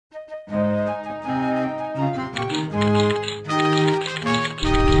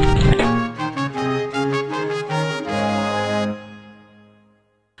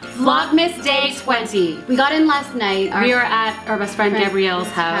plenty. We got in last night. We were at our best friend Gabrielle's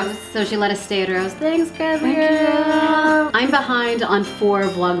house. So she let us stay at her house. Thanks, Gabrielle. I'm behind on 4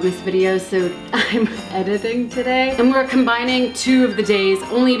 Vlogmas videos, so I'm editing today. And we're combining 2 of the days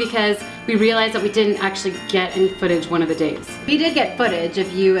only because we realized that we didn't actually get any footage one of the days. We did get footage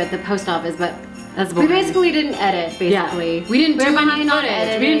of you at the post office, but that's we basically didn't edit, basically. Yeah. We didn't do any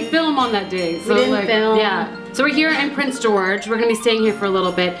footage. We didn't film on that day. So we didn't film. Yeah. So we're here in Prince George. We're gonna be staying here for a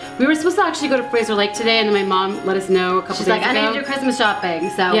little bit. We were supposed to actually go to Fraser Lake today, and then my mom let us know a couple days ago. She's like, I need to do Christmas shopping,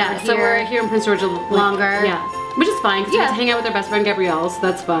 so yeah. So we're here in Prince George a little longer. Yeah, which is fine because we get to hang out with our best friend Gabrielle, so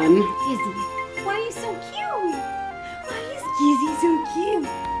that's fun. Gizzy, why are you so cute? Why is Gizzy so cute?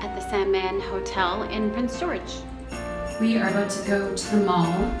 At the Sandman Hotel in Prince George. We are about to go to the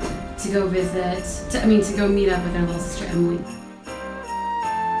mall to go visit. To go meet up with our little sister Emily.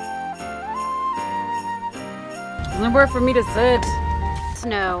 Nowhere for me to sit.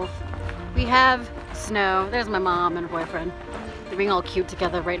 Snow. We have snow. There's my mom and her boyfriend. They're being all cute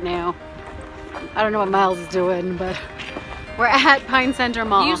together right now. I don't know what Miles is doing, but we're at Pine Center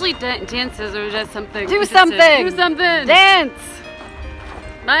Mall. He usually dances or does something. Do something! Do something! Dance!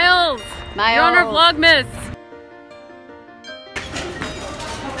 Miles! You're on our Vlogmas!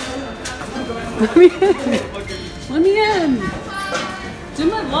 Let me in! Let me in! Do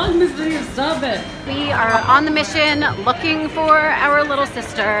my Vlogmas video, stop it! We are on the mission looking for our little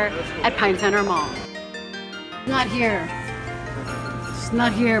sister at Pine Center Mall. She's not here. She's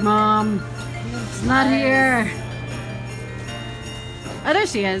not here, Mom. She's not here. Oh, there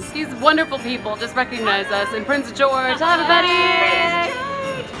she is. These wonderful people just recognize us in Prince George. Hi, everybody!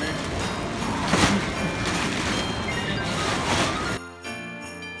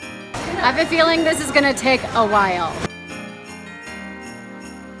 I have a feeling this is gonna take a while.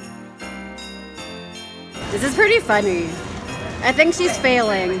 This is pretty funny. I think she's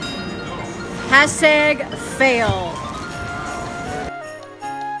failing. Hashtag fail.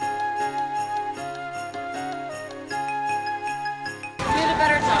 You did a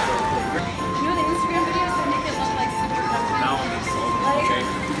better job. You know the Instagram videos that make it look like super comfy? Now it's okay.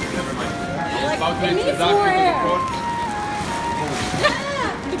 Never mind. Like, it needs more air.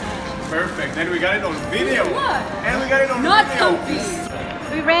 Perfect. Then we got it on video. And we got it on Not video. comfy.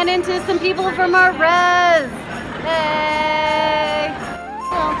 We ran into some people from our res. Hey!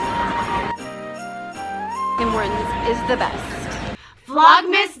 Tim Hortons is the best.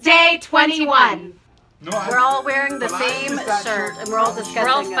 Vlogmas Day 21. We're all wearing the same shirt and we're all discussing. We're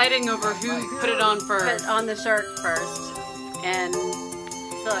all fighting over who put it on first. Put on the shirt first. And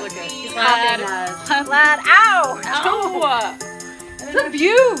so look at he's Plaid. copying us. Plaid. Ow! Ow! It's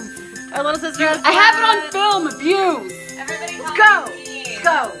abuse! Our little sister has I have it on film, abuse! Let's go! Let's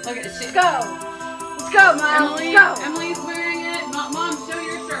go! Look at Let's go! Let's go, Mom! Emily, Let's go! Emily's wearing it. Mom, show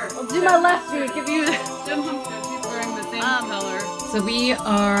your shirt. I'll do my left cheek if you... Show Mom, she's wearing the same color. So we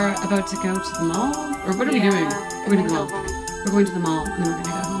are about to go to the mall? Or what are we doing? We're going to the mall. We're going to the mall and then we're going to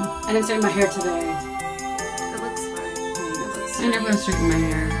go home. I didn't start my hair today. It looks fine. I never straighten my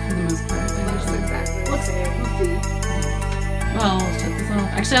hair for the most part. I usually Looks goofy. well, I'll shut this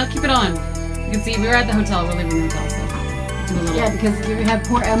off. Actually, I'll keep it on. You can see we were at the hotel. We're leaving the hotel, so do a little. Yeah, because you have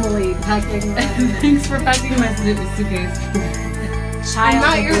poor Emily packing. Thanks for packing my suitcase. Child I'm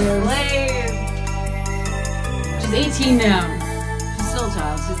not your abuse. slave. She's 18 now. She's still a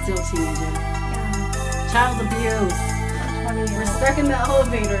child. She's still a teenager. Yeah. Child abuse. 20 years. We're stuck in the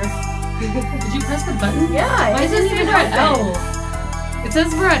elevator. Did you press the button? Yeah. Why does it say we're at L? It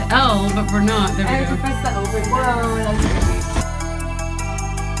says we're at L, but we're not. There we I have go. to press the open. Whoa, that's crazy.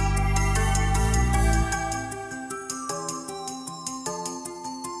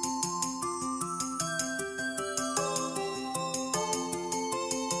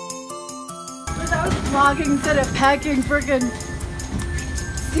 I was vlogging instead of packing freaking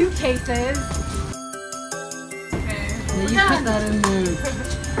suitcases. Okay. Yeah, you put that in there.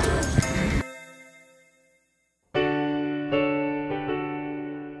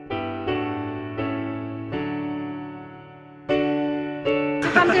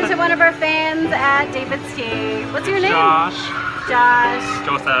 Bumped into one of our fans at David's Tea. What's your name? Josh. Josh.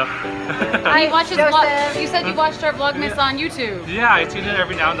 Joseph. Hi, You watch his Joseph. vlog. You said you watched our Vlogmas on YouTube. Yeah, I tune in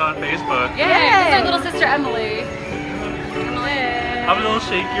every now and then on Facebook. Yay! This is our little sister Emily. I'm a little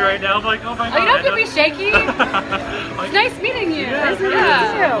shaky right now. I'm like, oh my god. Oh, you don't have to be shaky. Like, It's nice meeting you. yeah, Nice meeting you.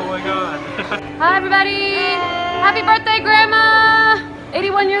 Oh my god. Hi, everybody. Happy birthday, Grandma.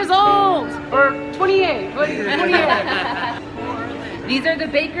 81 years old. Or 28. 28. These are the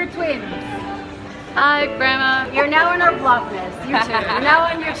BakerTwins. Hi, Grandma. You're now in our Vlogmas. YouTube. You're now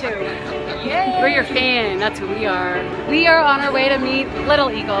on YouTube. We're your fan. That's who we are. We are on our way to meet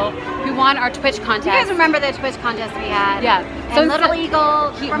Little Eagle, who won our Twitch contest. You guys remember the Twitch contest we had? Yeah. So Little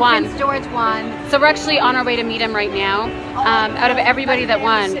Eagle from won. Prince George won. So we're actually on our way to meet him right now. Out of everybody that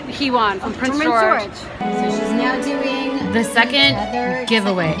won, he won from Prince George. So she's now doing The second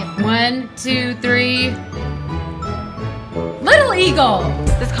giveaway. 1, 2, 3. Little Eagle.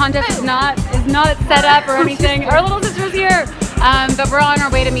 This contest is not set up or anything. Our little sister's here, but we're on our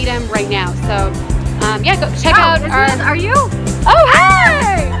way to meet him right now. So yeah, go check out our. Are you? Oh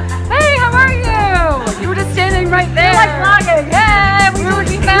hey! Hey, how are you? You were just standing right there. You're like vlogging. Yeah, we were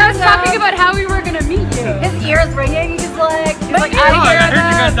just talking about how we were gonna meet you. His ears ringing. He's like Oh, I heard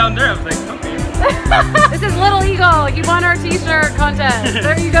you guys down there. I was like, okay. This is Little Eagle. He won our t-shirt contest.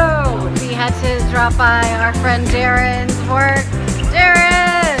 There you go. We had to drop by our friend Darren's work.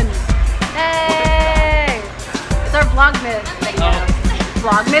 Darren! Hey! It's our Vlogmas thing now.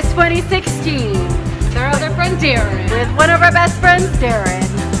 Vlogmas 2016. With our other friend Darren. With one of our best friends, Darren.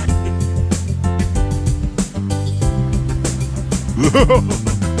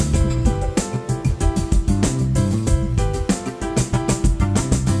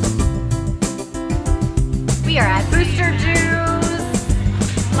 We are at Booster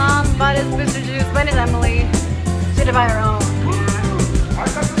Juice. Mom bought us Booster Juice. When is Emily? She had to buy her own.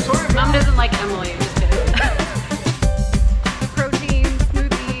 Mom doesn't like Emily. Just kidding. Protein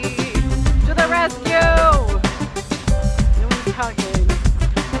smoothie to the rescue. No one's talking.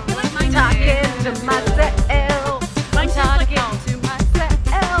 Talking to myself. I'm talking to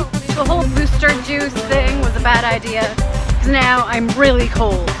myself. The whole booster juice thing was a bad idea. Because now I'm really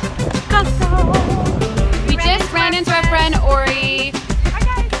cold. We just ran into our friend Ori.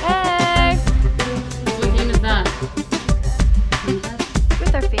 Hey! What game is that?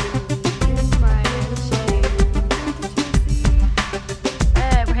 With our family. Brian, Shane,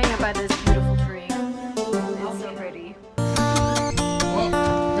 We're hanging out by this beautiful tree. It's so pretty.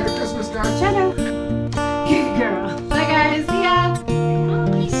 Merry Christmas, guys. Shadow. Good girl. Bye guys. See ya.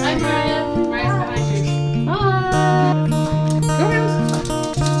 Hi, Mariah. Mariah's behind you. Bye. Go around.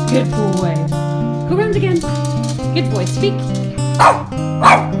 Good boy. Go around again. Good boy. Speak.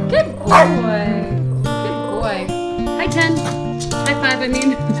 Good boy. Good boy. Hi, 10. High five, I mean.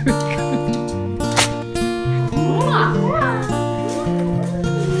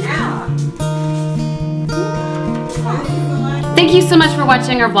 Thank you so much for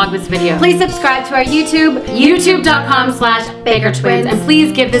watching our Vlogmas video. please subscribe to our YouTube. YouTube.com/BakerTwins. And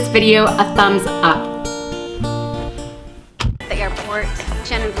please give this video a thumbs up. At the airport.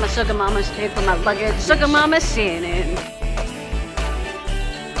 Shannon's my sugar mama. She paid for my luggage. Sugar mama Shannon.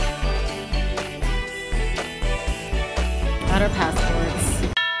 Got our passport.